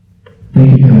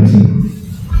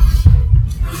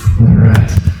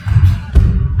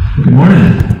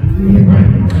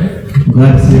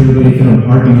Glad to see everybody found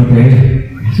parking okay.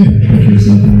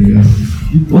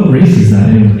 What race is that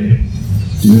anyway?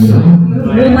 Do you know?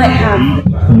 Moonlight Half.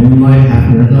 A Moonlight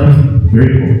Half Marathon? Very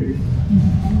cool.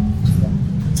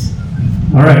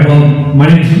 All right, well, my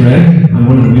name is Greg. I'm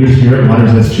one of the leaders here at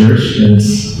Waters Edge Church.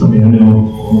 I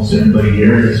know almost everybody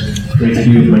here. It's great to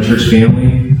be with my church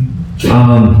family.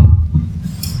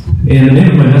 And the name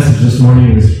of my message this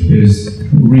morning is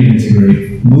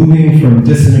Reintegrate, moving from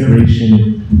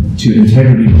disintegration to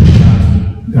integrity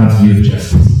with God's view of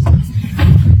justice.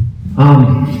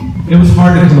 It was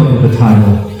hard to come up with the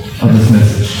title of this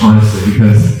message, honestly,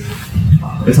 because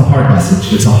it's a hard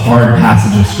message. It's a hard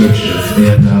passage of Scripture,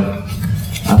 and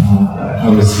I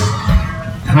was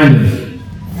kind of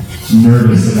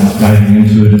nervous about diving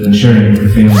into it and then sharing it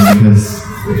with the family because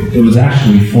it was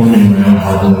actually forming my own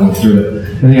heart as I went through it.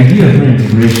 And the idea of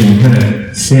reintegration kind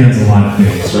of spans a lot of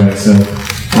things, right? So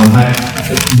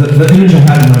the image I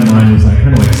had in my mind was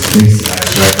kind of like space guys,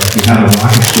 right? Like you have a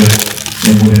rocket ship,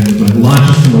 and when it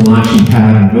launches from the launching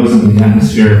pad and goes into the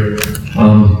atmosphere,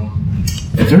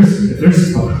 if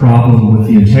there's a problem with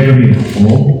the integrity of the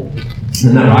hull,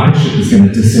 then that rocket ship is going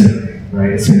to disintegrate,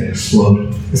 right? It's going to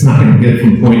explode. It's not going to get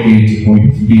from point A to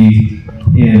point B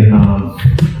in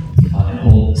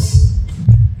wholeness.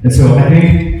 And so I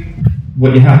think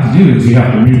what you have to do is you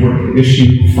have to rework the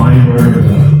issue, find where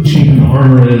the chink in the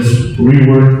armor is,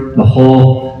 rework the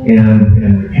hull,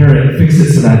 and repair it, fix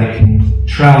it so that it can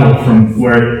travel from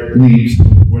where it leaves to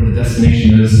where the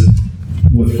destination is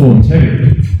with full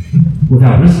integrity,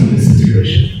 without risking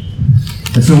disintegration.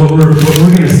 And so what we're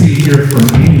going to see here from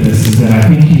Amos is that I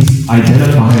think he's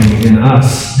identifying in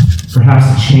us perhaps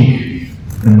a chink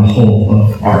in the hull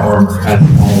of our armor as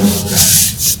followers of Christ.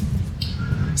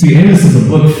 See, Amos is a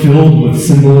book filled with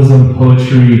symbolism,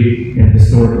 poetry, and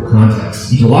historical context.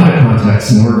 There's a lot of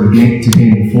context in order to gain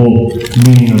the full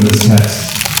meaning of this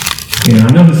text. And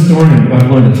I'm no historian, but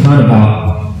I've learned a ton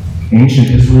about ancient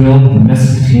Israel, the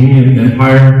Mesopotamian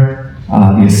Empire,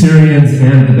 the Assyrians,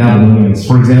 and the Babylonians.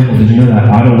 For example, did you know that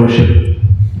idol worship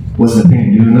was the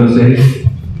thing to do in those days?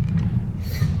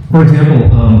 For example,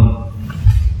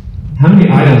 how many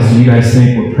idols do you guys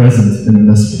think were present in the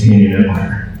Mesopotamian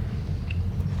Empire?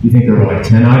 Do you think there were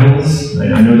 10 idols?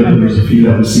 I know that there's a few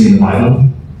that we see in the Bible,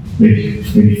 maybe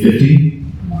 50,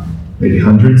 maybe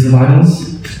hundreds of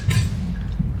idols.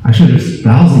 Actually, there's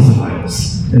thousands of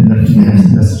idols in the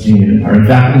Mesopotamian Empire. In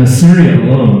fact, in Assyria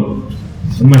alone,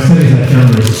 in my studies I found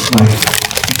there's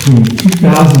between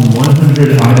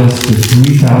 2,100 idols to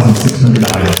 3,600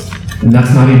 idols. And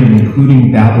that's not even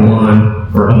including Babylon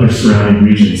or other surrounding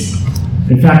regions.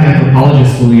 In fact,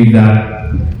 anthropologists believe that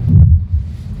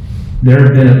there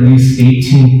have been at least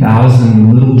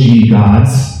 18,000 little g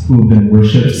gods who have been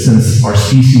worshipped since our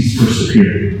species first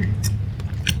appeared.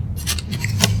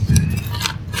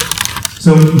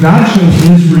 So God chose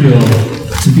Israel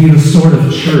to be the sort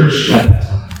of church at that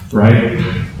time, right?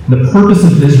 The purpose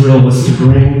of Israel was to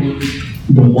bring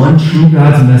the one true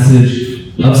God's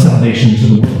message of salvation to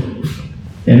the world.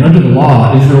 And under the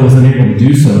law, Israel was unable to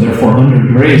do so. Therefore,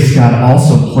 under grace, God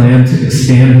also planned to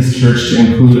expand his church to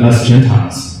include us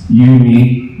Gentiles. You,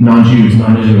 me, non-Jews,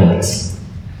 non-Israelites,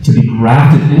 to be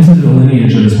grafted into the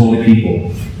lineage of his holy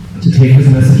people, to take his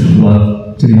message of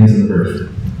love to the ends of the earth.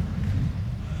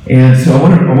 And so I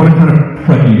want to kind of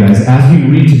prep you guys. As we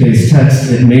read today's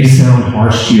text, it may sound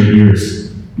harsh to your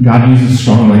ears. God uses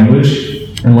strong language.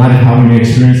 In light of how we may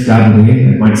experience God today,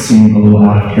 it might seem a little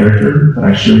out of character, but I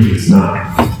assure you it's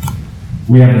not.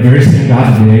 We have the very same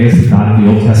God today as the God of the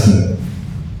Old Testament.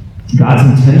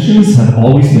 God's intentions have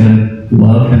always been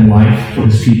love and life for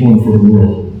his people and for the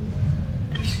world.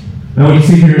 Now what you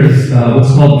see here is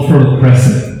what's called the Fertile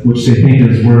Crescent, which they think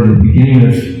is where the beginning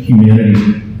of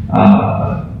humanity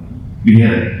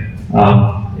began.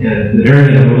 And the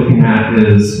area that we're looking at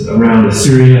is around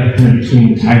Assyria, kind of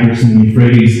between the Tigris and the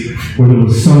Euphrates, where there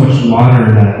was so much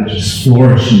water that it just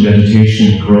flourished in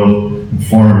vegetation, growth, and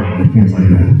farming, and things like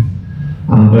that.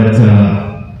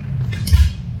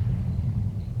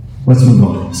 Let's move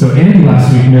on. So Andy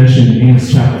last week mentioned in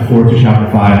Amos chapter 4 to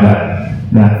chapter 5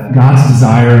 that God's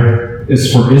desire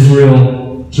is for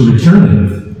Israel to return to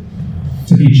him,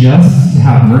 to be just, to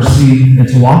have mercy, and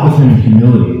to walk with him in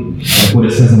humility, like what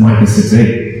it says in Micah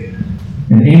 6:8.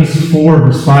 And Amos 4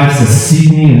 verse 5 says,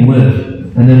 "Seek me and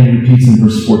live." And then he repeats in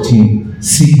verse 14,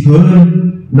 "Seek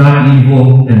good, not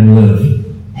evil, and live.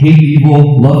 Hate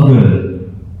evil, love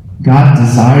good." God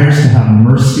desires to have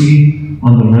mercy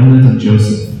on the remnant of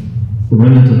Joseph. The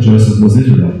remnant of Joseph was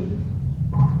Israel.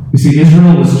 You see,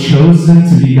 Israel was chosen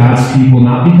to be God's people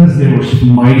not because they were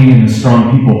mighty and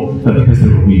strong people, but because they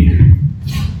were weak.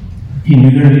 He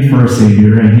knew their need for a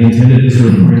Savior, and he intended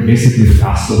Israel to bring basically the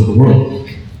gospel of the world.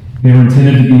 They were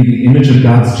intended to be the image of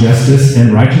God's justice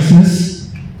and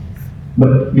righteousness,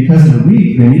 but because they're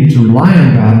weak, they needed to rely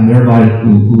on God and thereby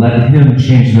let Him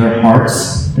change their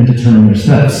hearts and determine their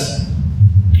steps.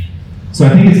 So I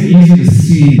think it's easy to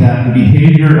see that the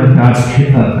behavior of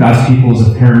God's people is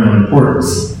of paramount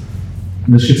importance.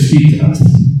 This should speak to us,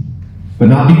 but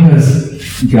not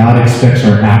because God expects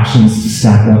our actions to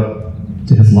stack up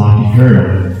to His lofty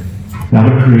paradigm.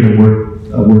 That would create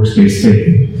a works-based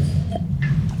faith.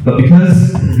 But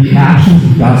because the actions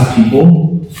of God's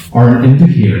people are an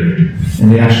indicator,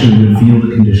 and they actually reveal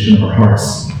the condition of our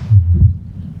hearts.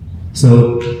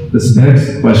 So this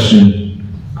begs the question,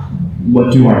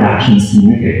 what do our actions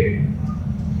communicate?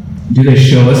 Do they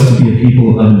show us to be a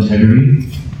people of integrity?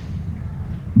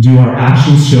 Do our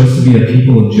actions show us to be a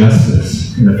people of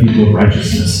justice and a people of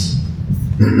righteousness?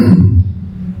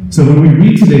 So when we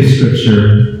read today's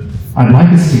scripture, I'd like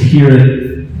us to hear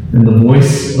it in the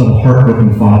voice of a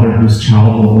heartbroken father whose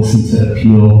child will listen to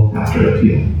appeal after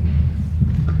appeal.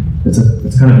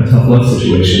 It's kind of a tough love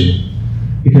situation.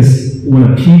 Because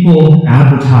when a people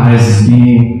advertise as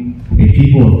being a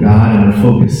people of God and their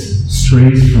focus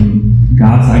strays from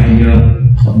God's idea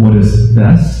of what is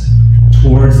best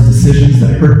towards decisions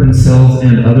that hurt themselves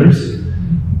and others,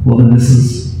 well then this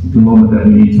is the moment that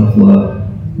we need tough love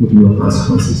with real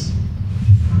consequences.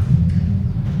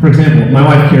 For example, my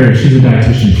wife Carrie, she's a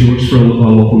dietitian. She works for a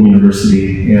local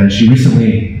university, and she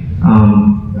recently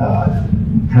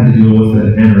had to deal with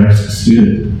an anorexic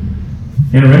student.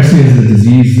 Anorexia is a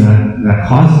disease that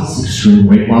causes extreme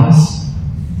weight loss,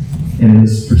 and in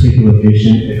this particular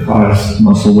patient, it caused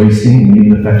muscle wasting and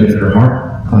even affected her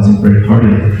heart, causing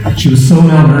bradycardia. She was so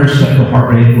malnourished that her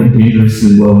heart rate went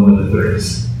dangerously low into the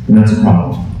 30s, and that's a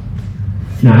problem.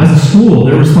 Now, as a school,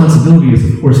 their responsibility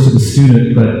is, of course, to the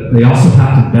student, but they also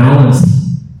have to balance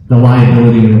the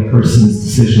liability of a person's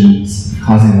decisions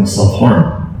causing them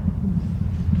self-harm.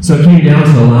 So it came down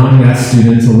to allowing that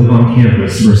student to live on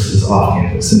campus versus off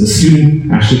campus, and the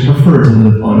student actually preferred to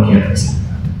live on campus.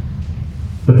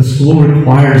 But the school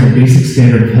requires a basic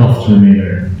standard of health to remain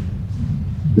there.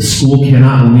 The school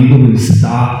cannot legally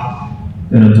stop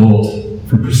an adult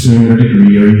from pursuing their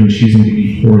degree or even choosing to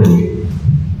eat poorly.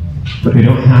 But they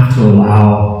don't have to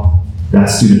allow that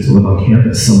student to live on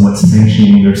campus, somewhat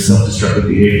sanctioning their self-destructive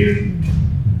behavior.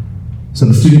 So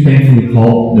the student thankfully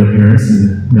called their parents,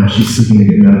 and now she's seeking to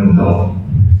get medical help.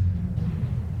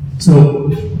 So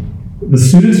the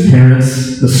student's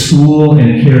parents, the school,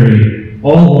 and Carrie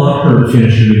all want her to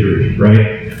finish her degree,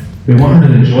 right? They want her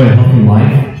to enjoy a healthy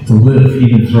life, to live,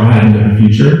 even thrive in her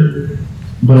future.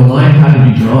 But a line had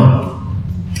to be drawn.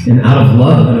 And out of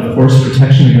love, and of course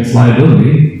protection against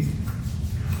liability,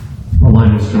 a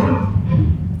line was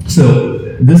drawn. So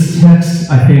this text,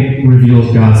 I think,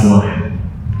 reveals God's line.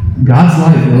 God's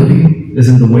liability is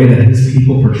in the way that His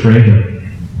people portray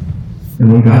Him.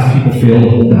 And when God's people fail to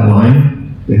hold that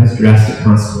line, it has drastic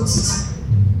consequences.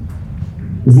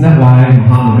 Isn't that why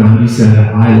Mahatma Gandhi said,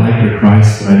 I like your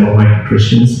Christ, but I don't like the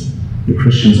Christians? The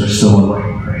Christians are so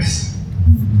unlike Christ.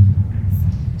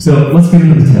 So let's get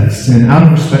into the text. And out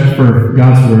of respect for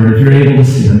God's word, if you're able to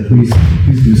stand, please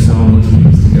do so, and let's read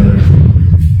this together.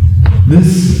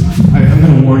 This, I'm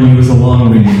going to warn you, is a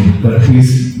long reading, but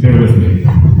please bear with me.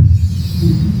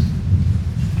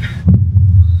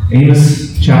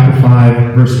 Amos chapter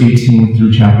 5, verse 18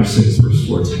 through chapter 6, verse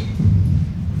 14.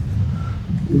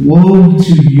 Woe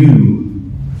to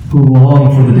you who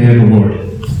long for the day of the Lord.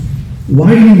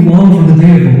 Why do you long for the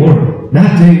day of the Lord?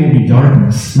 That day will be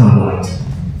darkness, not light.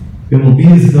 It will be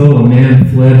as though a man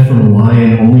fled from a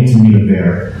lion only to meet a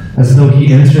bear, as though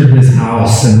he entered his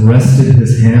house and rested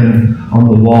his hand on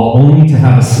the wall only to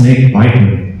have a snake bite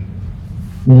him.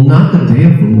 Will not the day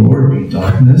of the Lord be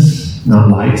darkness, not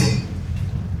light?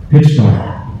 Pitch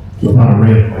dark, without a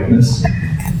ray of brightness.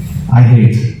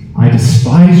 I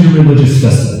despise your religious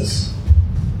festivals.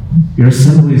 Your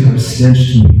assemblies are a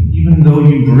stench to me. Even though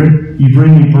you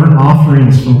bring me burnt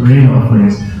offerings from grain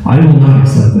offerings, I will not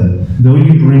accept them. Though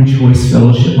you bring choice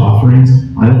fellowship offerings,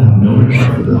 I will have no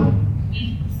regard for them.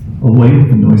 Away with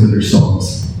the noise of your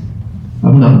songs. I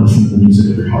will not listen to the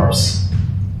music of your harps.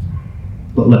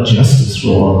 But let justice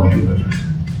roll on like a river,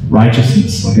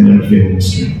 righteousness like an ever-failing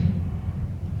stream.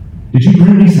 Did you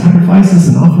bring me sacrifices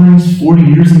and offerings 40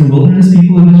 years in the wilderness,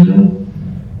 people of Israel?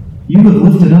 You have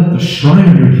lifted up the shrine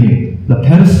of your king, the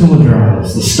pedestal of your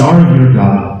idols, the star of your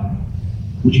God,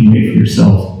 which you made for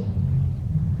yourself.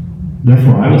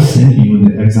 Therefore I will send you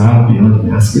into exile beyond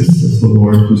Damascus, says the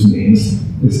Lord, whose name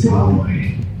is God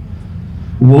Almighty.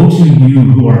 Woe to you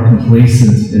who are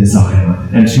complacent in Zion,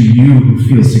 and to you who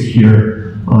feel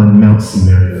secure on Mount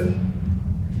Samaria.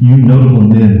 You notable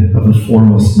men of the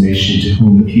foremost nation to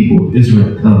whom the people of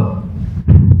Israel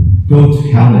come. Go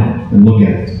to Calais and look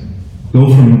at it. Go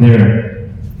from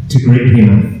there to Great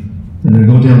Hamath, and then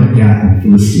go down to Gath in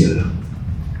Philistia.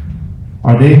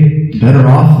 Are they better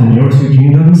off than your two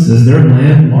kingdoms? Is their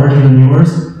land larger than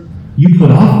yours? You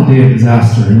put off the day of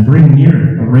disaster and bring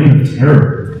near a reign of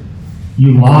terror.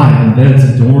 You lie on beds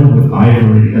adorned with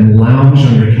ivory and lounge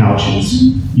on your couches.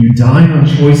 You dine on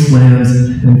choice lambs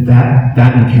and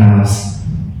fattened calves.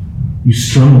 You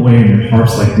strum away on your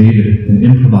harps like David and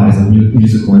improvise on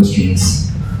musical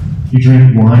instruments. You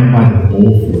drink wine by the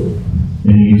bowlful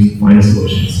and you use the finest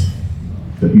lotions.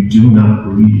 But you do not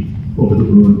grieve over the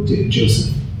ruin of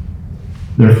Joseph.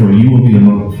 Therefore you will be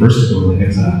among the first to go into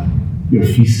exile. Your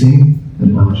feasting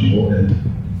and lounging will end.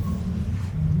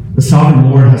 The sovereign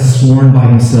Lord has sworn by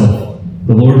himself.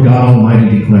 The Lord God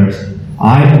Almighty declares,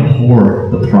 I abhor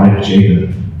the pride of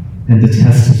Jacob and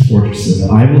detest his fortresses.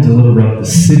 I will deliver up the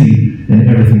city and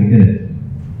everything in it.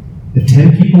 If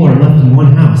 10 people are left in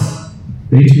one house,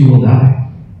 they too will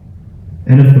die.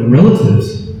 And if the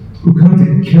relatives who come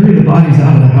to carry the bodies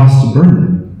out of the house to burn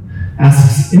them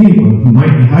asks anyone who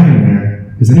might be hiding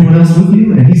there, is anyone else with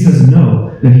you? And he says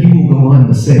no, then he will go on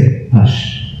to say,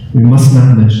 hush, we must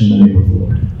not mention the name of the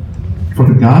Lord. For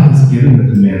the God has given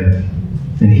the command,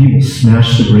 and he will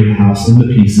smash the great house into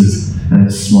pieces and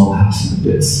the small house into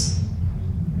bits.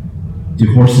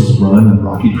 Do horses run on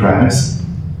rocky crags?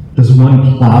 Does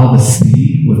one plow the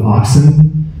sea with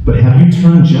oxen? But you have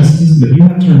turned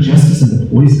justice into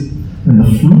poison, and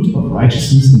the fruit of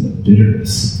righteousness into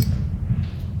bitterness.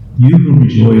 You who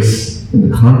rejoice in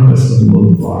the conquest of the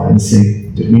Lodabar and say,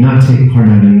 did we not take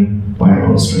Karnaim by our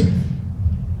own strength?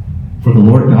 For the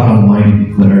Lord God Almighty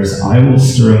declares, I will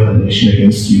stir up a nation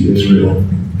against you, Israel,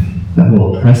 that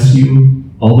will oppress you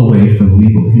all the way from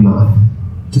Lebo Hamath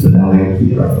to the valley of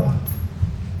the Arabah.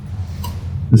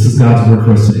 This is God's word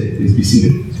for us today. Please be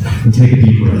seated and take a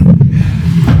deep breath.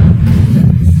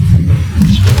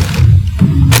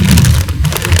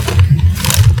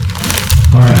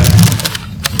 All right.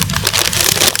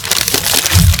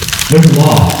 There's a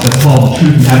law that's called the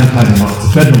Truth in Advertising Law. It's a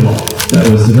federal law that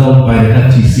was developed by the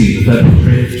FTC, the Federal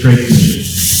Trade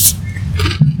Commission.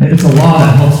 And it's a law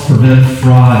that helps prevent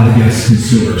fraud against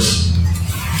consumers.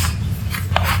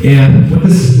 And what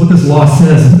this law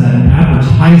says is that an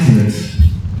advertisement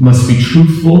must be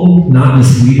truthful, not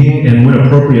misleading, and when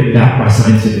appropriate, backed by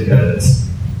scientific evidence.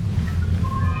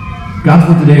 God's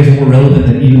word today is more relevant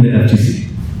than even the FTC.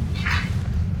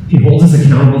 He holds us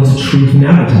accountable to truth in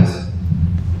advertising.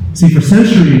 See, for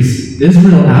centuries,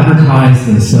 Israel advertised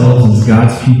themselves as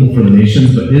God's people for the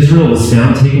nations, but Israel was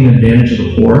found taking advantage of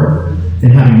the poor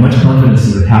and having much confidence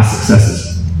in their past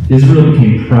successes. Israel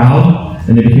became proud,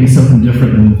 and they became something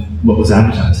different than what was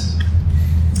advertised.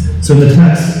 So in the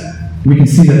text, we can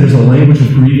see that there's a language of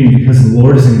grieving because the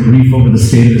Lord is in grief over the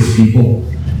state of his people.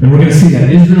 And we're going to see that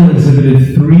Israel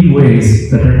exhibited 3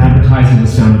 ways that their advertising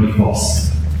was found to be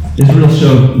false. Israel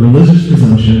showed religious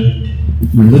presumption,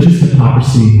 religious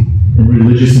hypocrisy, and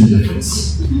religious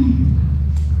indifference.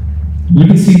 You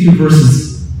can see through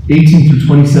verses 18 through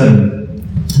 27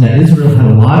 that Israel had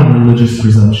a lot of religious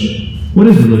presumption. What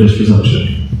is religious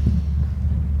presumption?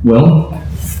 Well,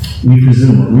 we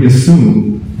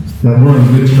assume that we're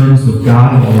on good terms with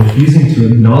God while refusing to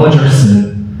acknowledge our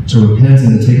sin, to repent,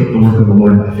 and to take up the work of the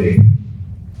Lord by faith.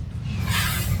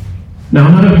 Now,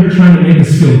 I'm not up here trying to make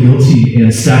us feel guilty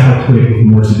and stack our plate with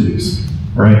more to-dos.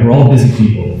 All right, we're all busy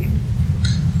people.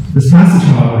 This passage,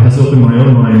 however, has opened my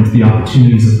own mind to the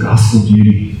opportunities of gospel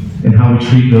beauty and how we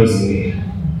treat those in need.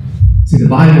 See, the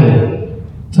Bible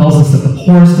tells us that the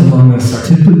poorest among us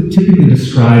are typically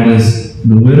described as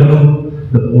the widow,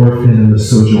 the orphan, and the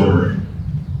sojourner.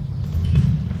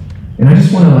 And I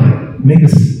just want to make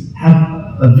us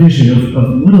have a vision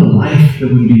of what a life it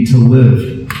would be to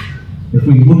live if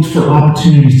we looked for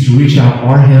opportunities to reach out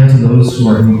our hand to those who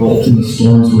are engulfed in the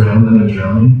storms around them and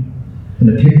drowning, and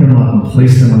to pick them up and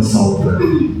place them on solid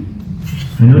ground.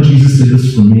 I know Jesus did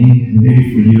this for me, and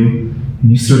maybe for you, and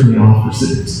he certainly offers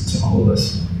it to all of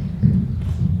us.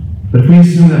 But if we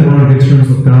assume that we're on good terms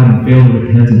with God and fail to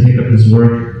repent and take up his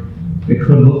work, it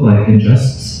could look like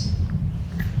injustice.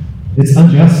 It's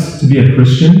unjust to be a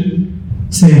Christian,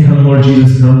 saying, "Come, Lord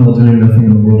Jesus, come," while doing nothing in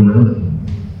the world around them.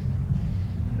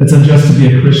 It's unjust to be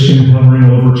a Christian covering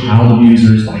over child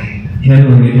abusers by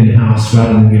handling it in-house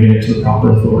rather than giving it to the proper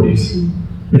authorities.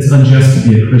 It's unjust to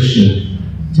be a Christian,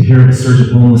 to hear of a surge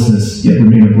of homelessness, yet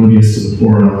remain oblivious to the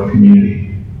poor in our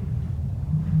community.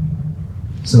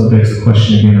 So it begs the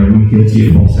question again, are we guilty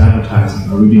of false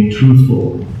advertising? Are we being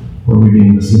truthful? Or are we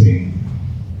being misleading?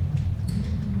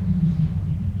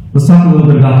 Let's talk a little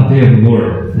bit about the day of the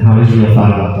Lord and how Israel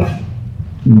thought about that.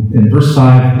 In verse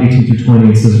 5, 18 through 20,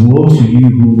 it says, "Woe to you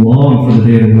who long for the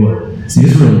day of the Lord." See,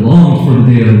 Israel longed for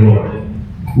the day of the Lord.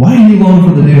 Why do you long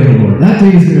for the day of the Lord? That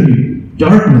day is going to be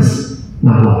darkness,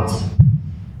 not light.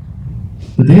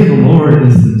 The day of the Lord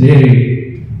is the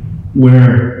day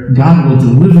where God will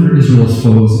deliver Israel's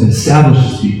foes and establish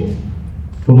his people.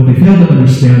 But what they fail to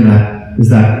understand is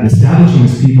that establishing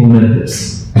his people meant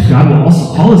this. God will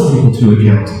also call his people to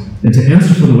account and to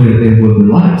answer for the way that they have lived their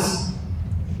lives.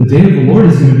 The day of the Lord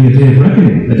is going to be a day of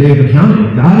reckoning, a day of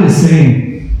accounting. God is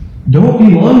saying, don't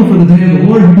be longing for the day of the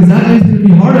Lord because that day is going to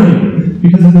be hard on you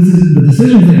because of the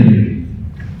decisions that you make.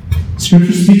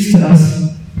 Scripture speaks to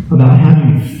us about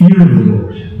having fear of the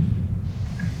Lord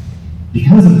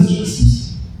because of his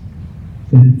justice.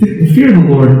 And the fear of the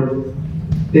Lord,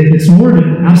 it's more of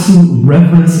an absolute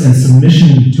reverence and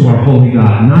submission to our holy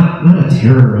God, not a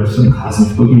terror of some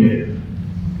cosmic boogeyman.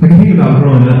 I can think about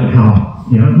growing up and how,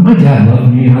 my dad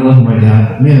loved me and I loved my dad,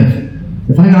 but man,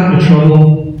 if I got into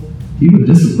trouble, he would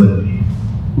discipline me.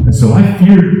 And so I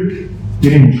feared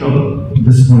getting in trouble,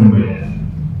 disciplining my dad.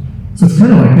 So it's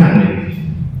kind of like that, maybe.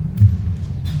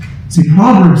 See,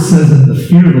 Proverbs says that the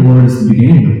fear of the Lord is the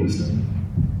beginning of wisdom.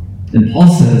 And Paul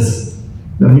says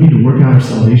that we need to work out our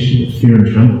salvation with fear and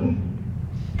trembling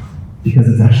because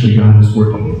it's actually God who's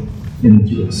working in and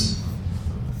through us.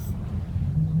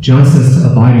 John says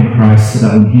to abide in Christ so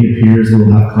that when he appears, we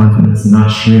will have confidence and not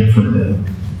shrink from him.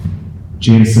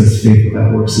 James says faith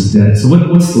without works is dead. So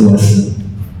what's the lesson?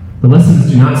 The lesson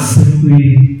is do not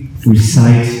simply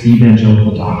recite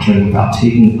evangelical doctrine without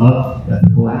taking up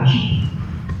ethical action.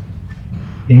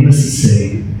 Amos is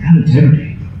saying, have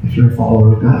integrity if you're a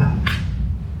follower of God.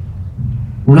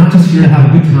 We're not just here to have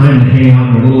a good time and hang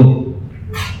out in a little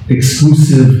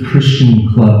exclusive Christian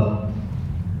club,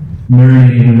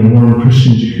 marinating in the warm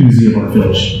Christian jacuzzi of our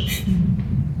village.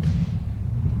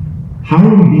 How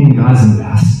are we being God's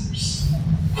ambassadors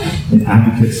and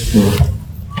advocates for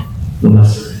the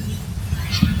lesser?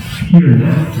 Here and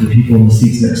now, to the people in the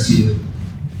seats next to you,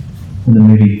 and then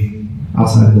maybe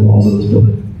outside of the walls of this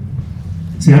building.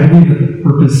 See, I believe that the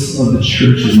purpose of the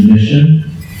church's mission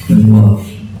and love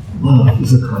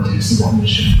is the context of that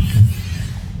mission.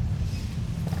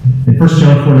 In 1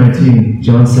 John 4:19,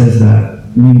 John says that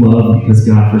we love because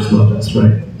God first loved us,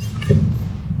 right?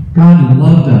 God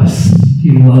loved us.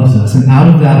 He loves us. And out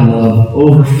of that love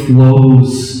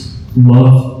overflows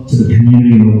love to the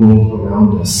community and the world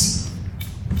around us.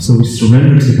 So we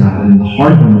surrender to God, and in the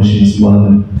heart of our mission is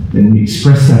love, and we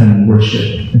express that in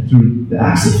worship and through the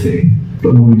acts of faith.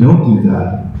 But when we don't do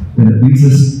that, then it leads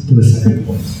us to the second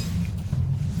point.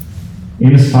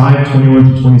 Amos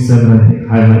 5:21-27, I think,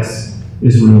 highlights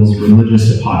Israel's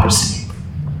religious hypocrisy.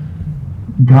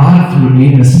 God, through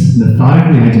Amos,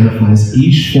 methodically identifies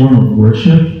each form of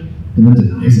worship and then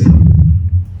denies it.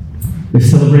 They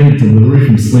celebrated delivery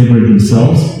from slavery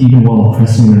themselves, even while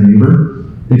oppressing their neighbor.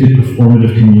 They did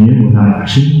performative communion without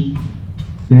action.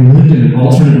 They lived in an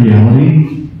alternate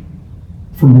reality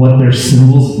from what their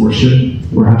symbols of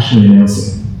worship were actually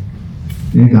announcing.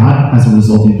 And God, as a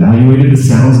result, evaluated the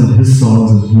sounds of his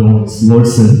songs as noise. The Lord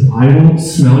says, I won't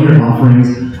smell your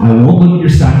offerings, I won't look at your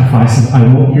sacrifices, I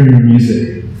won't hear your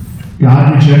music.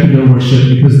 God rejected their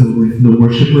worship because the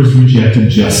worshipers rejected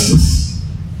justice.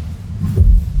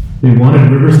 They wanted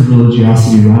rivers of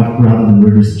religiosity rather than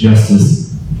rivers of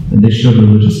justice, and they showed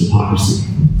religious hypocrisy.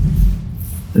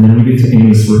 And then we get to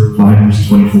Amos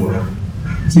 5:24.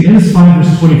 See, Amos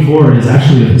 5:24 is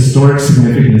actually of historic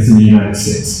significance in the United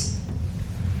States.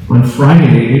 On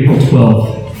Friday, April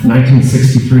 12,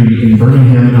 1963, in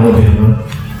Birmingham, Alabama,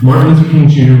 Martin Luther King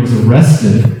Jr. was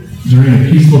arrested during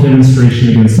a peaceful demonstration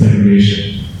against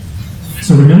segregation.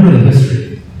 So remember the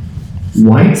history.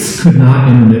 Whites could not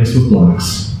intermix with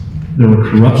blacks. There were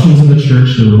corruptions in the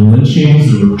church, there were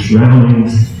lynchings, there were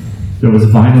drownings, there was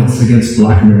violence against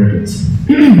black Americans.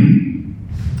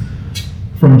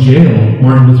 From jail,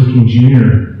 Martin Luther King Jr.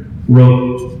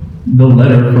 wrote the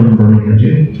letter from Birmingham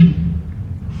jail.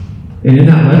 And in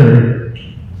that letter,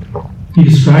 he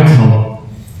describes how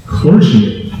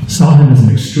clergy saw him as an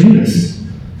extremist.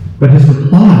 But his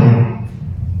reply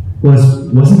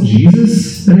wasn't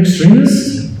Jesus an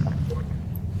extremist?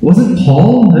 Wasn't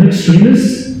Paul an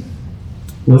extremist?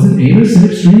 Wasn't Amos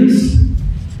an extremist?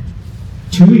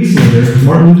 2 weeks later,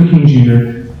 Martin Luther King Jr.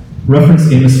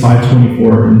 referenced Amos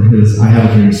 5:24 in his I Have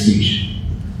a Dream speech.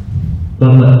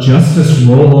 But let justice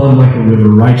roll on like a river,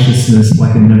 righteousness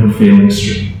like a never-failing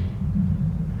stream.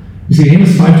 You see,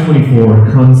 Amos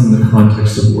 5:24 comes in the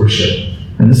context of worship.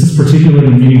 And this is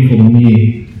particularly meaningful to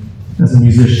me as a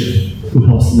musician who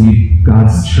helps lead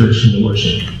God's church in the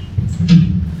worship.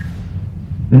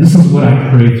 And this is what I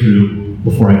pray through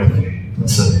before I play on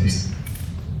Sundays.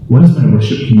 What does my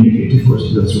worship communicate to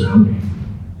those around me?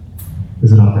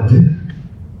 Is it authentic?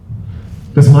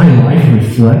 Does my life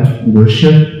reflect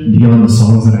worship beyond the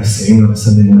songs that I sing on a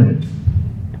Sunday morning?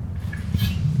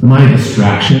 Am I a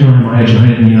distraction, or am I a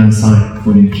giant neon sign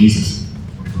pointing to Jesus?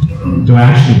 Do I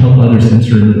actually help others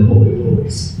enter into the Holy of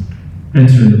Holies?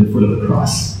 Enter into the foot of the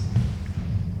cross?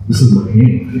 This is my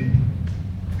aim.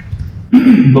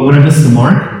 But when I miss the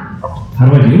mark, how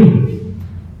do I deal with it?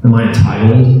 Am I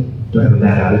entitled? Do I have a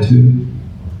bad attitude?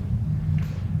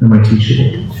 Am I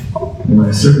teachable? Am I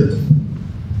a servant?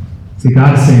 See,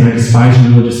 God is saying, I despise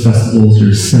your religious festivals, your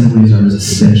assemblies are as a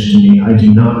stench to me. I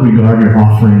do not regard your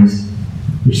offerings,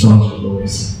 your songs or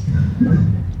noise.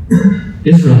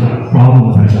 Israel had a problem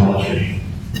with idolatry.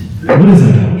 What is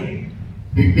idolatry?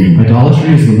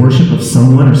 Idolatry is the worship of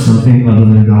someone or something other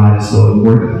than God as though it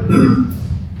were God.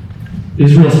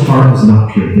 Israel's heart was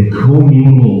not pure. They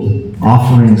communed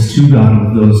offerings to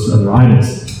God with those other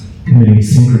idols, committing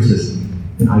syncretism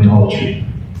and idolatry.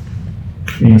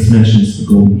 Amos mentions the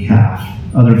golden calf,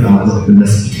 other gods like the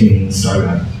Mesopotamian star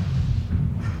god.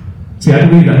 See, I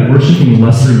believe that worshiping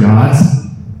lesser gods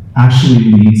actually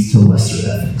leads to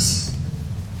lesser ethics.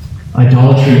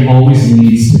 Idolatry always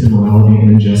leads to immorality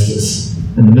and injustice,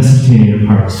 and the Mesopotamian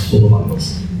Empire is full of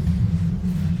idols.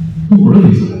 Who were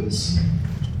these idols?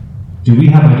 Do we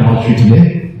have idolatry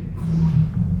today?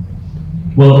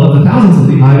 Well, of the thousands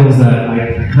of the idols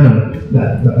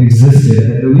that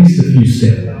existed, at least a few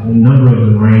stand out. A number of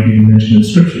them are even mentioned in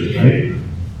Scripture, right?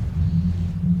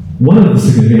 One of the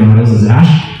significant idols is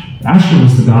Ashur. Ashur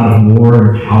was the god of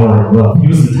war and power and wealth. He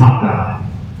was the top god.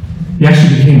 He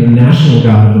actually became the national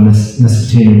god of the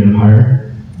Mesopotamian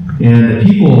Empire. And the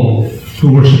people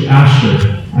who worship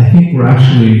Ashur, I think, were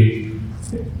actually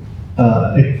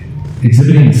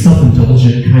exhibiting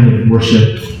self-indulgent kind of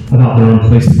worship about their own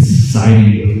place in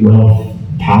society of wealth,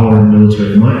 power, and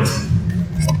military might.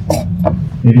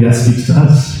 Maybe that speaks to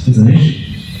us as a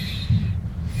nation.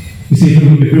 You see,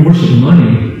 if we worship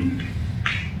money,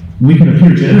 we can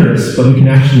appear generous, but we can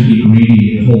actually be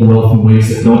greedy and hold wealth in ways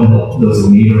that don't help those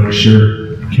in need or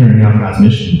assure carrying out God's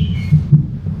mission.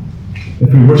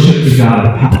 If we worship the God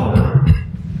of power,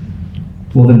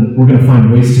 well, then we're going to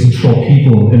find ways to control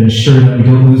people and ensure that we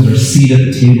don't lose our seat at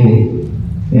the table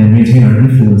and maintain our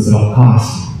influence at all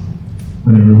costs.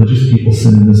 I mean, religious people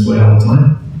sin in this way all the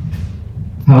time.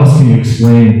 How else can you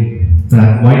explain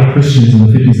that white Christians in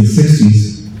the 50s and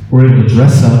 60s were able to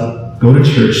dress up, go to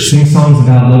church, sing songs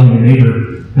about loving your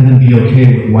neighbor, and then be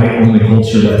okay with white-only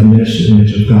culture that diminished the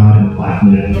image of God and black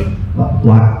men,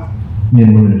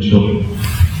 women, and children?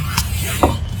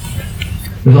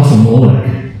 There's also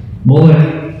Molech.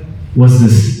 Molech was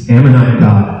this Ammonite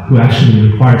god who actually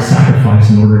required sacrifice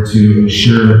in order to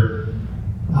ensure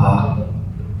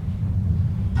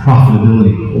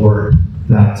profitability, or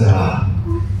that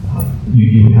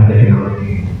you would have economic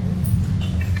gain.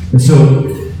 And so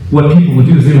what people would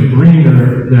do is they would bring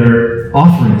their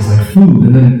offerings like food,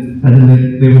 and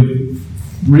then they would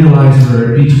realize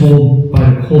or be told by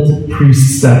the cult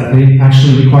priests that they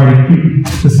actually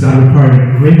this god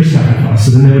required a greater sacrifice.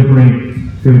 So then they would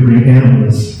bring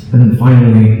animals, and then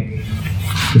finally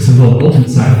this ultimate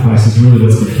sacrifice is really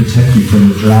what's going to protect you from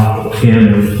the drought or the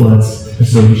famine or the floods. And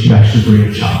so you should actually bring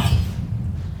a child,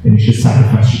 and you should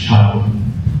sacrifice your child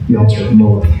on the altar of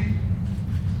Moloch.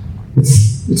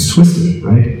 It's twisted,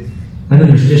 right? And then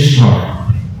there's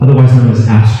Ishtar, otherwise known as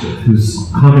Ashur, who's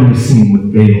commonly seen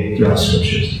with Baal throughout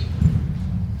scriptures.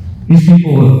 These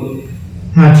people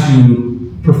had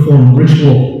to perform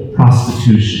ritual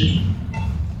prostitution,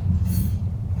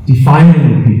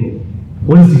 defiling people.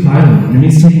 What is defiling? It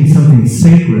means taking something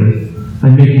sacred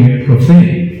and making it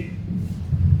profane.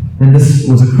 And this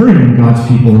was occurring in God's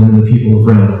people and in the people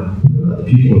around them.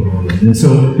 And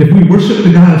so if we worship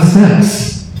the God of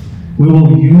sex, we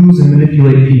will use and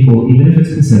manipulate people, even if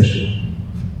it's consensual,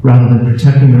 rather than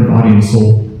protecting their body and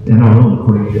soul and our own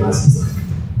according to God's design.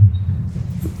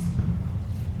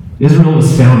 Israel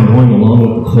was found going along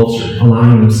with the culture,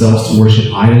 allowing themselves to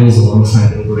worship idols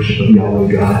alongside the worship of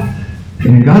Yahweh God. And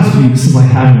in God's view, this is like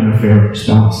having an affair with your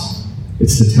spouse.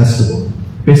 It's detestable.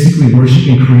 Basically,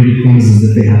 worshiping created things as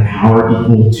if they had power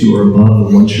equal to or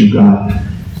above the one true God,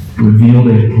 revealed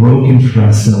a broken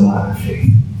trust and a lack of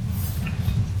faith.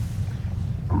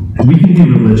 We can be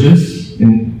religious,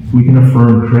 and we can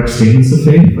affirm correct statements of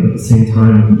faith, but at the same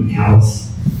time, we can be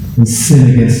callous and sin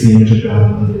against the image of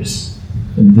God and others.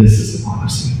 And this is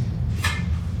hypocrisy.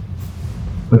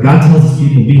 But God tells his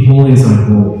people, be holy as I'm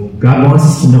holy. God wants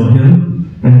us to know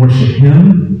him and worship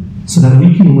him so that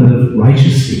we can live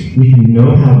righteously. We can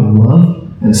know how to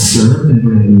love and serve and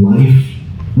bring life,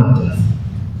 not death.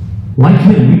 Like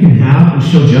him, we can have and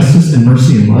show justice and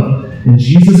mercy and love. And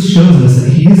Jesus shows us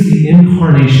that he is the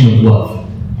incarnation of love.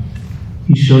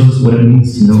 He shows us what it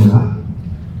means to know God.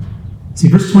 See,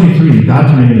 verse 23, God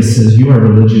commanded us, says, you are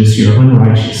religious, you are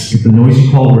unrighteous. Get the noise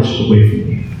you call worship away from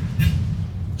me.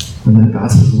 And then God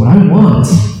says, what I want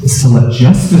is to let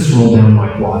justice roll down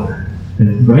like water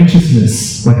and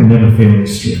righteousness like a never-failing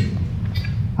stream.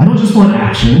 I don't just want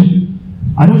action.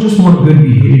 I don't just want good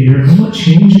behavior. I want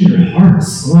change in your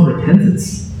hearts. I want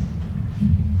repentance.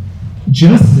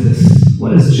 Justice.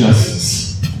 What is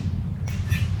justice?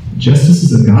 Justice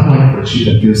is a godlike virtue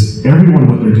that gives everyone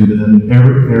what they're due to them in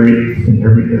every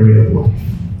area of life.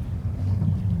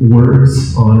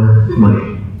 Words, honor,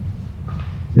 money.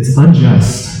 It's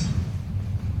unjust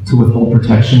to withhold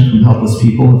protection from helpless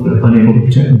people if they're unable to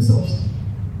protect themselves.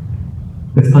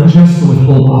 It's unjust to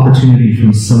withhold opportunity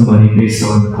from somebody based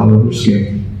on the color of their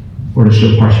skin or to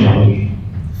show partiality.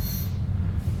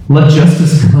 Let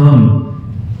justice come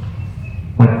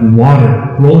like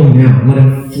water rolling down. Let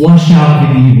it flush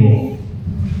out the evil.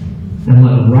 And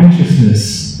let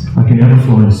righteousness like an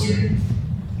ever-flowing stream.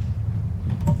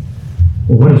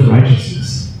 Well, what is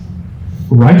righteousness?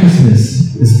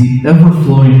 Righteousness is the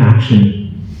ever-flowing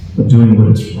action of doing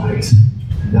what is right.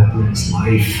 And that brings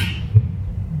life.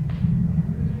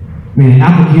 May the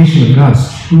application of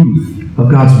God's truth,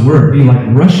 of God's word, be like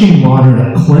rushing water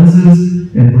that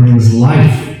cleanses and brings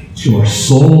life to our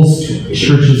souls, to our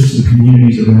churches, to the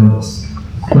communities around us.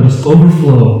 Let us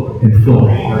overflow and fill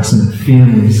our hearts and our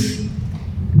families.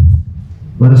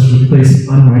 Let us replace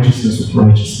unrighteousness with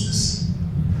righteousness.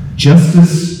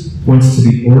 Justice points to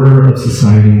the order of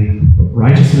society, but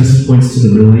righteousness points to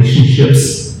the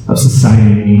relationships of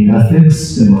society, meaning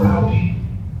ethics and morality.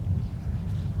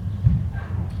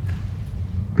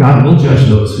 God will judge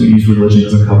those who use religion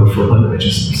as a cover for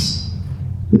unrighteousness.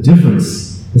 The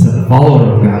difference is that the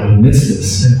follower of God admits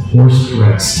this and course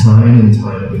corrects time and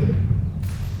time again.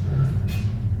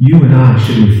 You and I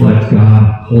should reflect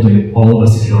God holding all of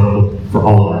us accountable for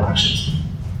all of our actions.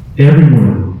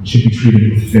 Everyone should be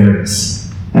treated with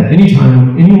fairness. At any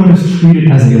time, when anyone is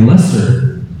treated as a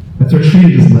lesser, if they're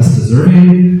treated as less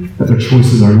deserving, that their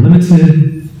choices are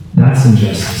limited, that's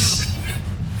injustice.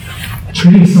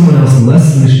 Treating someone else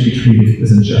less than they should be treated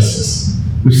is injustice.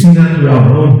 We've seen that throughout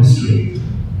our own history.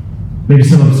 Maybe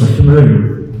some of us are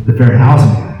familiar with the Fair Housing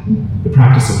Act, the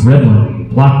practice of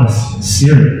redlining, blockbusting in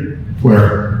Syria,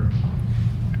 where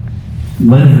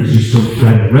lenders used to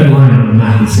write a red line on the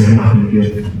map and say, I'm not going to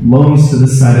give loans to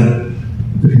this side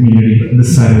of the community, but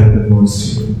this side I will give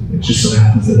loans to. It just so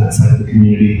happens that that side of the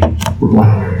community were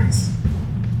Black Americans.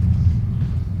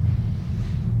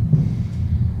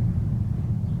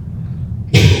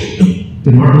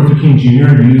 Did Martin Luther King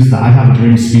Jr. use the I Have a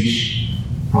Dream speech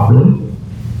properly?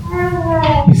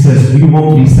 He says, we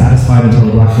won't be satisfied until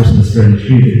the black person is fairly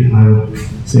treated. I would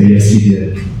say, yes, he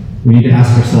did. We need to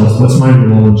ask ourselves, what's my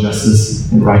role in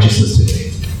justice and righteousness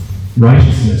today?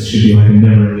 Righteousness should be like a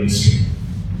never-ending stream.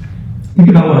 Think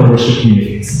about what our worship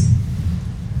communicates.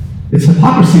 It's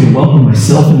hypocrisy to welcome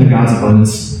myself into God's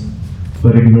abundance,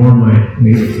 but ignore my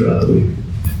neighbor throughout the week.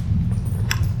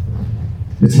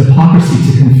 It's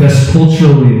hypocrisy to confess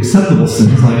culturally acceptable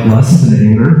sins like lust and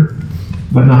anger,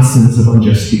 but not sins of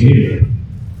unjust behavior.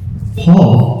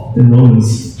 Paul, in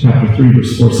Romans chapter 3,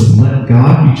 verse 4, says, let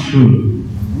God be true,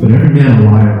 but every man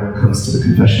a liar when it comes to the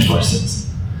confession of our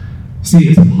sins. See,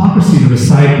 it's hypocrisy to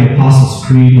recite the Apostles'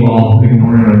 Creed while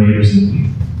ignoring our neighbors in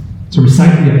need. To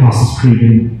recite the Apostles' Creed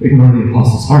and ignore the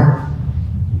Apostles' heart.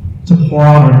 To pour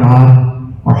out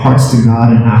our hearts to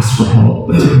God and ask for help,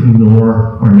 but to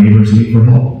ignore our neighbor's need for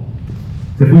help.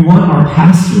 If we want our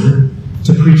pastor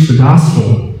to preach the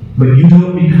gospel, but you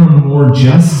don't become more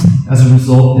just as a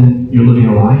result in your living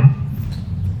a lie?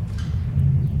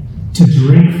 To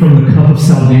drink from the cup of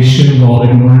salvation while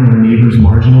ignoring our neighbor's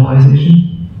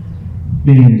marginalization?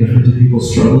 Being indifferent to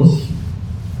people's struggles?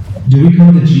 Do we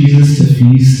come to Jesus to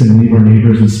feast and leave our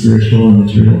neighbors in spiritual and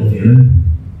material famine?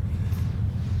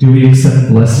 Do we accept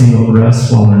blessing over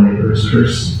us while our neighbor is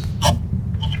cursed?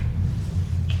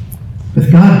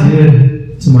 If God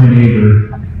did to my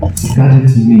neighbor, if God did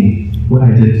to me what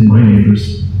I did to my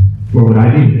neighbors, where would I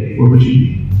be today? Where would you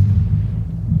be?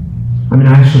 I mean,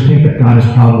 I actually think that God is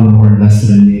probably more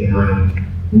invested in me than I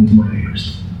am into my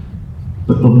neighbors.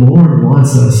 But the Lord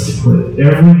wants us to put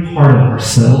every part of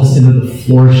ourselves into the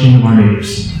flourishing of our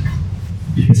neighbors,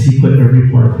 because He put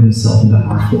every part of Himself into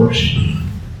our flourishing.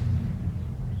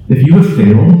 If you have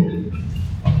failed,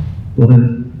 Well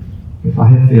then, if I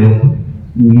have failed,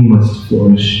 we must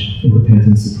flourish in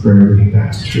repentance and prayer, leading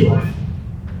back to true life.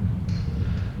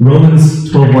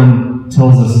 Romans 12:1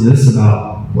 tells us this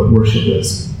about what worship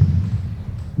is.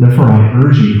 Therefore, I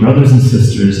urge you, brothers and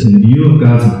sisters, in view of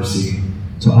God's mercy,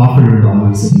 to offer your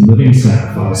bodies a living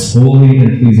sacrifice, holy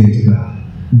and pleasing to God.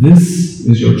 This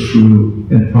is your true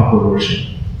and proper worship.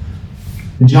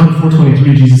 In John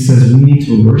 4:23, Jesus says we need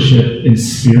to worship in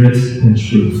spirit and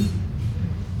truth.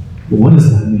 But what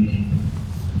does that mean?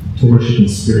 To worship in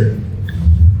spirit.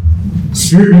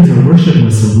 Spirit means our worship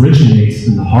must originate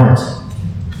in the heart,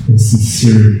 in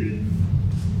sincerity,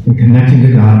 in connecting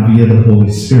to God via the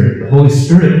Holy Spirit. The Holy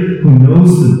Spirit who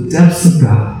knows the depths of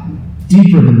God,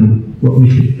 deeper than what we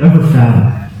could ever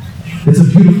fathom. It's a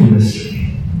beautiful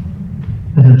mystery.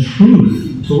 And the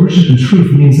truth, to worship in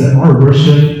truth, means that our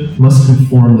worship must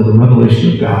conform to the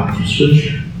revelation of God through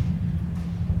Scripture.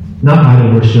 Not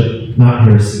idol worship, not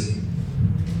heresy.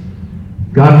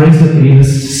 God raised up Amos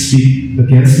to speak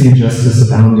against the injustice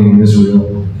abounding in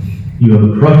Israel. You have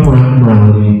a corrupt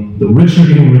morality. The rich are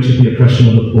getting rich at the oppression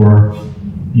of the poor.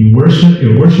 Your worship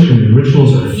and your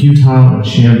rituals are futile and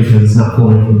sham because it's not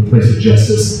flowing from the place of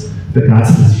justice. But God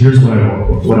says, here's what I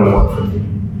want from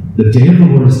you. The day of the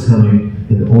Lord is coming,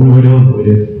 and the only way to avoid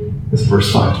it is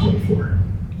verse 5:24.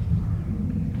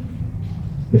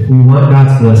 If we want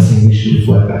God's blessing, we should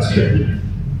reflect God's character.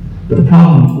 But the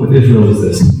problem with Israel is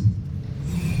this.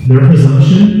 Their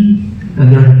presumption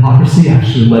and their hypocrisy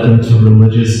actually led them to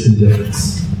religious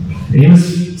indifference.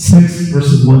 Amos 6,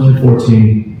 verses 1 through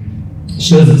 14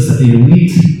 shows us that the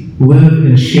elite live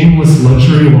in shameless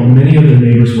luxury while many of their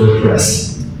neighbors were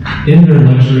oppressed. In their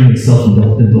luxury and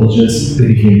self-indulgence, they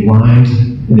became blind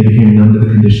and they became numb to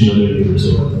the condition of their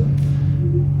neighbors around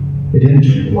them. They didn't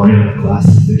drink wine out of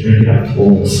glasses, they drank it out of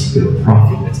bowls. They were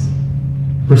profligate.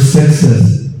 Verse 6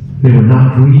 says, they were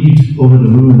not grieved over the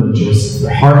ruin of Joseph.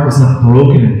 Their heart was not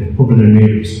broken over their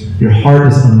neighbors. Your heart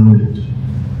is unmoved.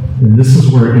 And this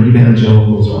is where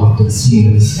evangelicals are often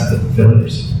seen as ethical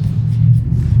failures.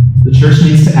 The church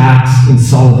needs to act in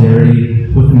solidarity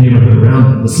with the neighborhood around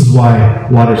them. This is why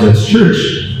Waters Edge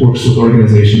Church works with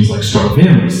organizations like Strong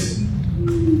Families.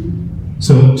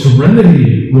 So to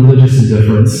remedy religious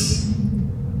indifference,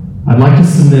 I'd like to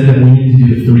submit that we need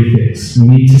to do three things. We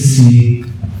need to see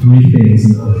three things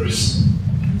in others.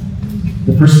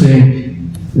 The first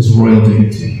thing is royal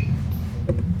dignity.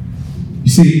 You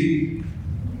see,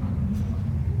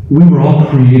 we were all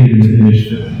created in the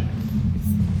image of God.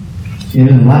 And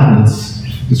in Latin, it's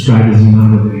described as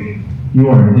imago. You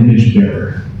are an image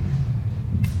bearer.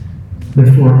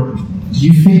 Therefore, do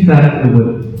you think that it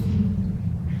would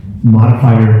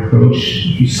modify your approach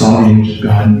if you saw the image of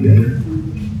God in the other?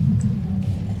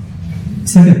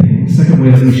 Second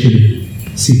way that we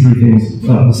should see three things,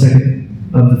 the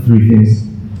second of the three things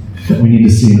that we need to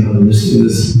see in others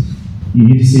is you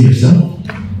need to see yourself.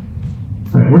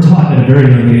 Right, we're taught at a very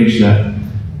young age that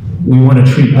we want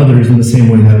to treat others in the same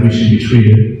way that we should be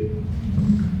treated.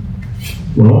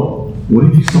 Well, what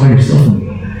if you saw yourself in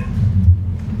the other?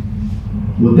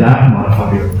 Would that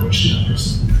modify your approach to that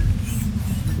person?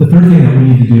 The third thing that we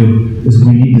need to do is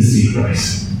we need to see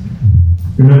Christ.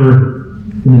 Remember,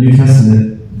 in the New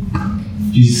Testament,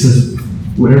 Jesus says,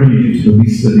 whatever you do to the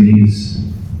least of these,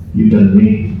 you've done to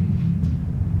me.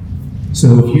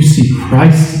 So if you see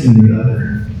Christ in the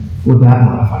other, would that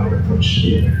modify your approach to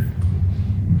the other?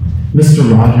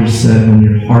 Mr. Rogers said, when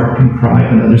your heart can cry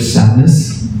another's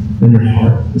sadness, then your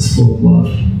heart is full of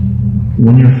love.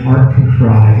 When your heart can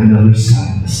cry another's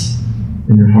sadness,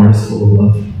 then your heart is full of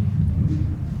love.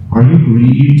 Are you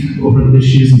grieved over the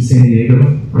issues in San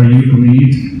Diego? Are you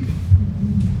grieved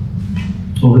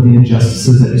over the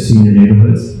injustices that you see in your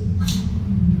neighborhoods?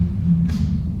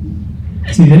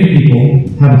 See, many people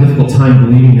have a difficult time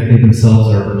believing that they themselves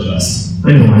are unjust.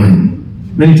 I know I do.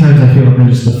 Many times I feel like I'm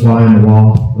just a fly on the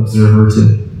wall observer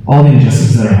to all the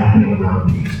injustices that are happening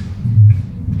around me.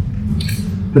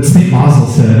 But St. Basil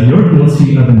said, you're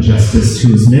guilty of injustice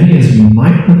to as many as you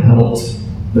might have helped,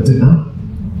 but did not.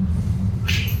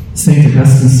 St.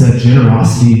 Augustine said,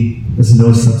 generosity is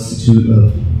no substitute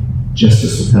of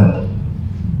justice withheld.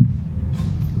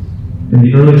 And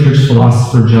the early church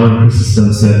philosopher John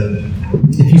Chrysostom said,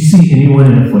 if you see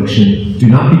anyone in affliction, do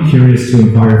not be curious to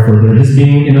inquire further. His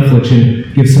being in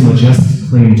affliction gives him a just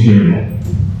claim to your help.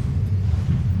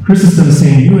 Chrysostom is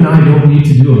saying you and I don't need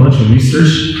to do a bunch of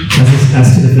research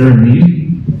as to if they're in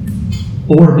need,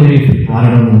 or maybe if they brought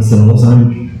it on themselves.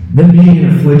 Them being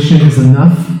in affliction is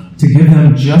enough to give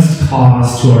them just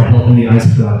cause to our help in the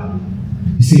eyes of God.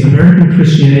 You see, American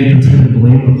Christianity can tend to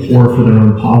blame the poor for their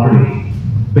own poverty.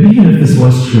 But even if this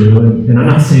was true, and I'm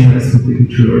not saying that's completely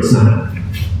true or it's not,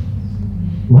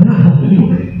 why not help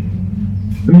anyway?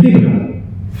 I mean, think about it.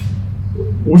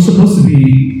 We're supposed to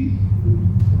be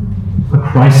a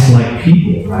Christ-like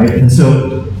people, right? And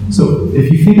so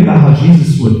if you think about how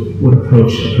Jesus would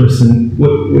approach a person,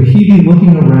 would he be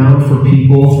looking around for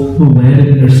people who landed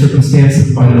in their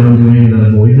circumstances by their own doing and then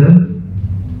avoid them?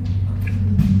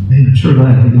 Man, I'm sure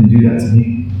glad he didn't do that to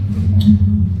me.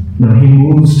 No, he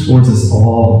moves towards us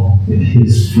all in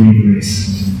his free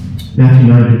grace. Matthew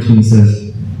 9:13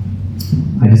 says,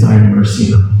 I desire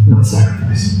mercy, not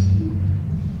sacrifice.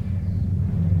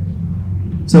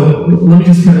 So let me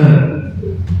just kind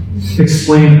of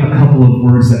explain a couple of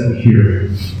words that we hear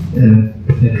and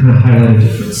kind of highlight a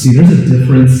difference. See, there's a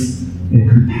difference in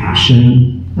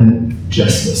compassion and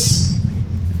justice.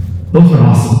 Both are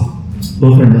awesome.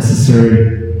 Both are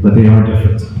necessary, but they are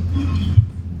different.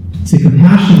 See,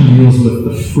 compassion deals with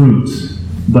the fruit,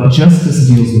 but justice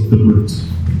deals with the root.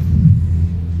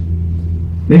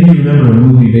 Maybe you remember a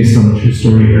movie based on the true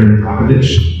story of Erin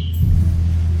Brockovich.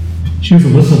 She was a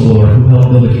whistleblower who helped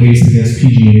build a case against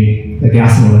PG&E, a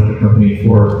gas and electric company,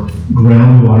 for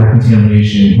groundwater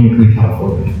contamination in Hinkley,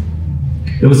 California.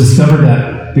 It was discovered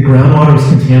that the groundwater was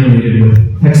contaminated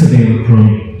with hexavalent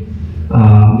chromium.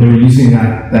 They were using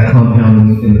that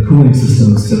compound in the cooling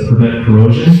systems to prevent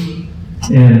corrosion,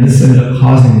 and this ended up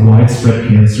causing widespread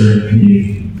cancer in the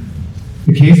community.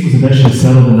 The case was eventually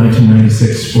settled in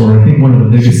 1996 for, I think, one of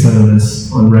the biggest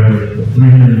settlements on record,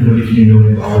 $333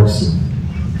 million.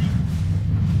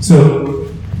 So,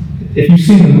 if you've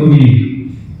seen the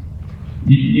movie,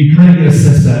 you kind of get a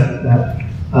sense that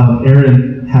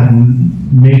Erin had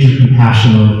major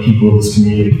compassion on the people of this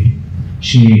community.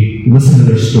 She listened to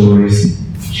their stories.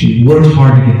 She worked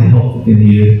hard to get the help that they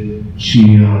needed.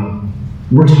 She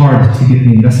worked hard to get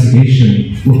the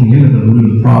investigation looking into the root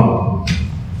of the problem.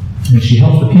 And she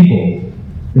helped the people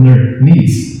in their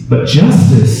needs. But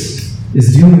justice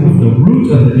is dealing with the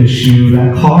root of the issue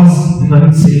that caused the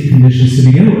unsafe conditions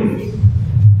to begin with.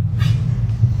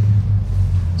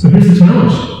 So here's the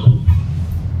challenge.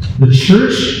 The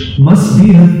church must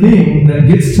be the thing that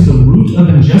gets to the root of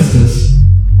injustice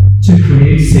to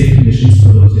create safe conditions for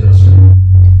those downstream.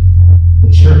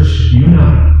 The church, you and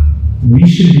I, we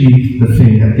should be the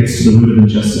thing that gets to the root of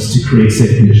injustice to create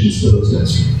safe conditions for those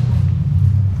downstream.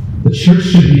 The church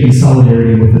should be in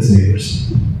solidarity with its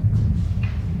neighbors.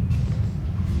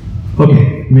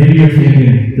 Okay, maybe you're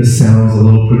thinking this sounds a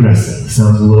little progressive, this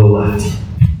sounds a little left.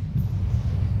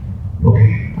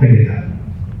 Okay, I get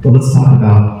that. But let's talk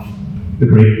about the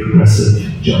great progressive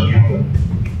John Calvin.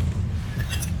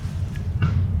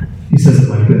 He says it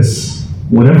like this: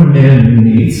 whatever man you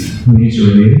meet who needs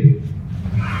your aid,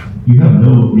 you have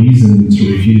no reason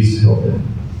to refuse to help him.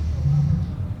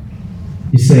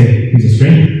 You say, he's a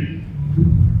stranger,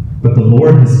 but the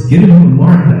Lord has given him a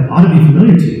mark that ought to be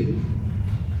familiar to you.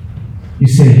 You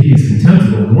say he is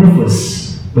contemptible and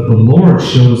worthless, but the Lord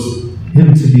shows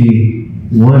him to be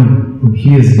one whom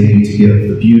he is named to give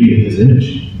the beauty of his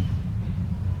image.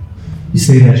 You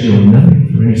say that you owe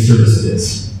nothing for any service of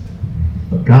his,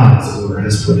 but God's order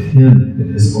has put him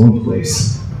in his own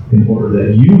place in order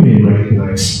that you may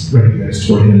recognize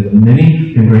toward him the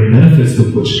many and great benefits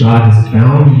with which God has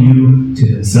bound you to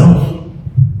himself.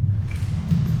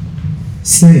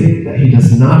 Say that he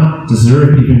does not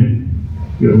deserve even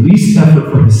your least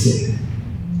effort for his sake,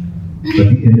 but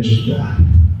the image of God,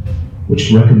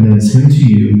 which recommends him to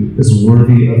you as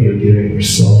worthy of your giving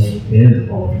yourself and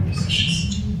all of your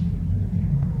possessions.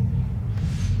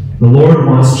 The Lord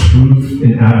wants truth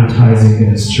in advertising in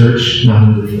his church, not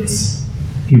indifference.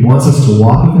 He wants us to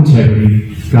walk with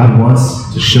integrity. God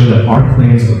wants to show that our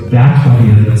claims are backed by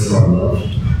the evidence of our love.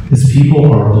 His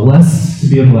people are blessed to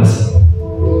be a blessing.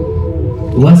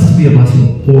 Blessed to be a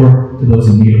blessing poor to those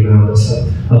in need around us.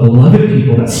 A beloved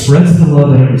people that spreads the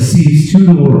love that it receives to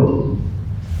the world.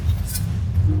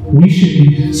 We should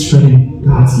be spreading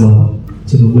God's love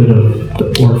to the widow,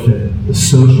 the orphan, the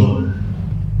sojourner,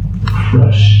 the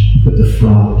crushed, the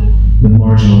defrauded, the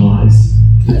marginalized,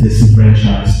 the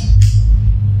disenfranchised.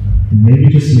 And maybe,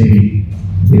 just maybe,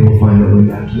 they will find their way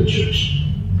back to the church.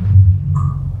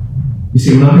 You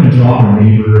see, we're not going to draw our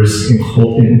neighbors in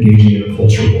engaging in a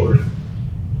culture war.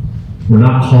 We're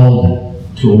not called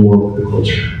to a war with the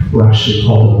culture. We're actually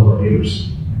called to love our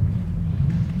neighbors.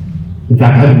 In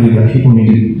fact, I believe that people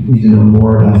need to know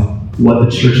more about what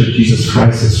the Church of Jesus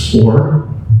Christ is for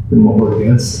than what we're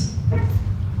against.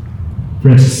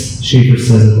 Francis Schaeffer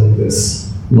says it like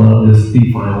this: love is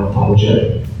the final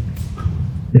apologetic.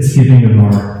 It's giving of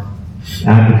our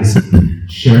advocacy,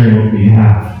 sharing what we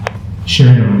have,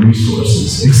 sharing our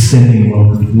resources, extending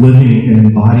welcome, living and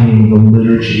embodying the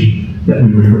liturgy that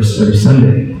we rehearse every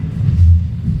Sunday.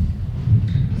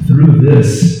 Through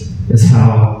this is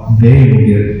how they will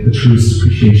get the truest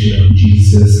appreciation of who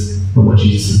Jesus is and what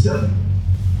Jesus has done.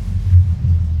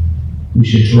 We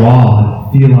should draw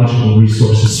theological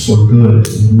resources for good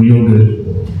and real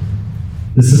good.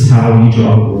 This is how we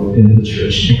draw the world into the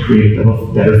church and create a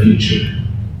better future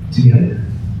together.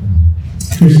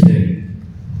 Here's the thing.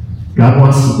 God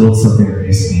wants to build something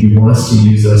amazing. He wants to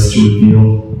use us to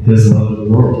reveal His love to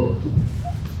the world.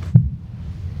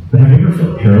 But have you ever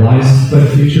felt paralyzed by the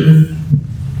future?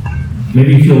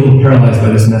 Maybe you feel a little paralyzed by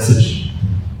this message.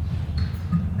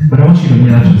 But I want you to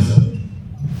imagine something.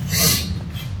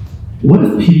 What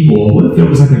if there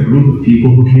was like a group of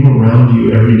people who came around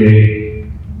you every day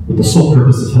with the sole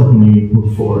purpose of helping you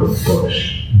move forward and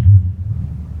flourish?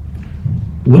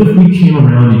 What if we came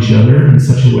around each other in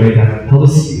such a way that held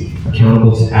us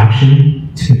accountable to action,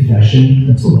 to confession,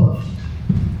 and to love?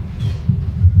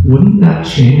 Wouldn't that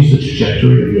change the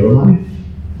trajectory of your life?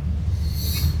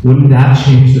 Wouldn't that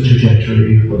change the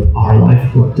trajectory of our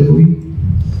life collectively?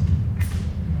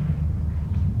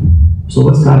 So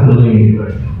what's God building in you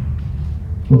right now?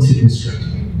 What's He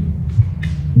constructing?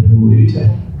 And who will you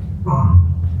tell?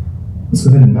 Let's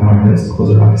go ahead and bow our heads and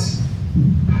close our eyes.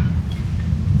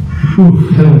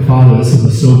 Heavenly Father, this is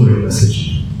a sobering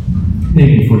message.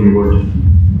 Thank you for your word.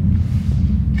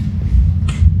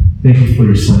 Thank you for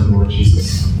your Son, Lord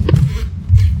Jesus.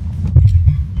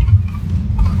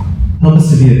 Help us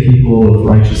to be a people of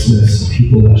righteousness, a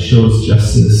people that shows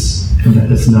justice, and that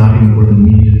does not ignore the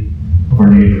need of our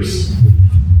neighbors.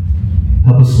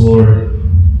 Help us, Lord,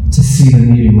 to see the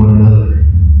need in one another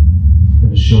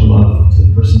and to show love to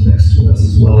the person next to us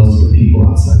as well as to the people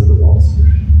outside of the walls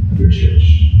of your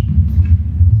church.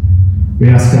 We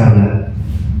ask, God, that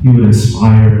you would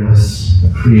inspire in us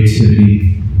a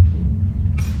creativity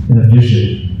and a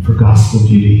vision for gospel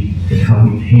beauty and how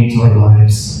we paint our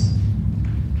lives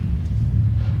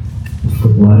with the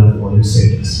blood of the one who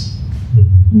saved us.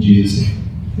 In Jesus'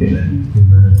 name,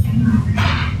 amen.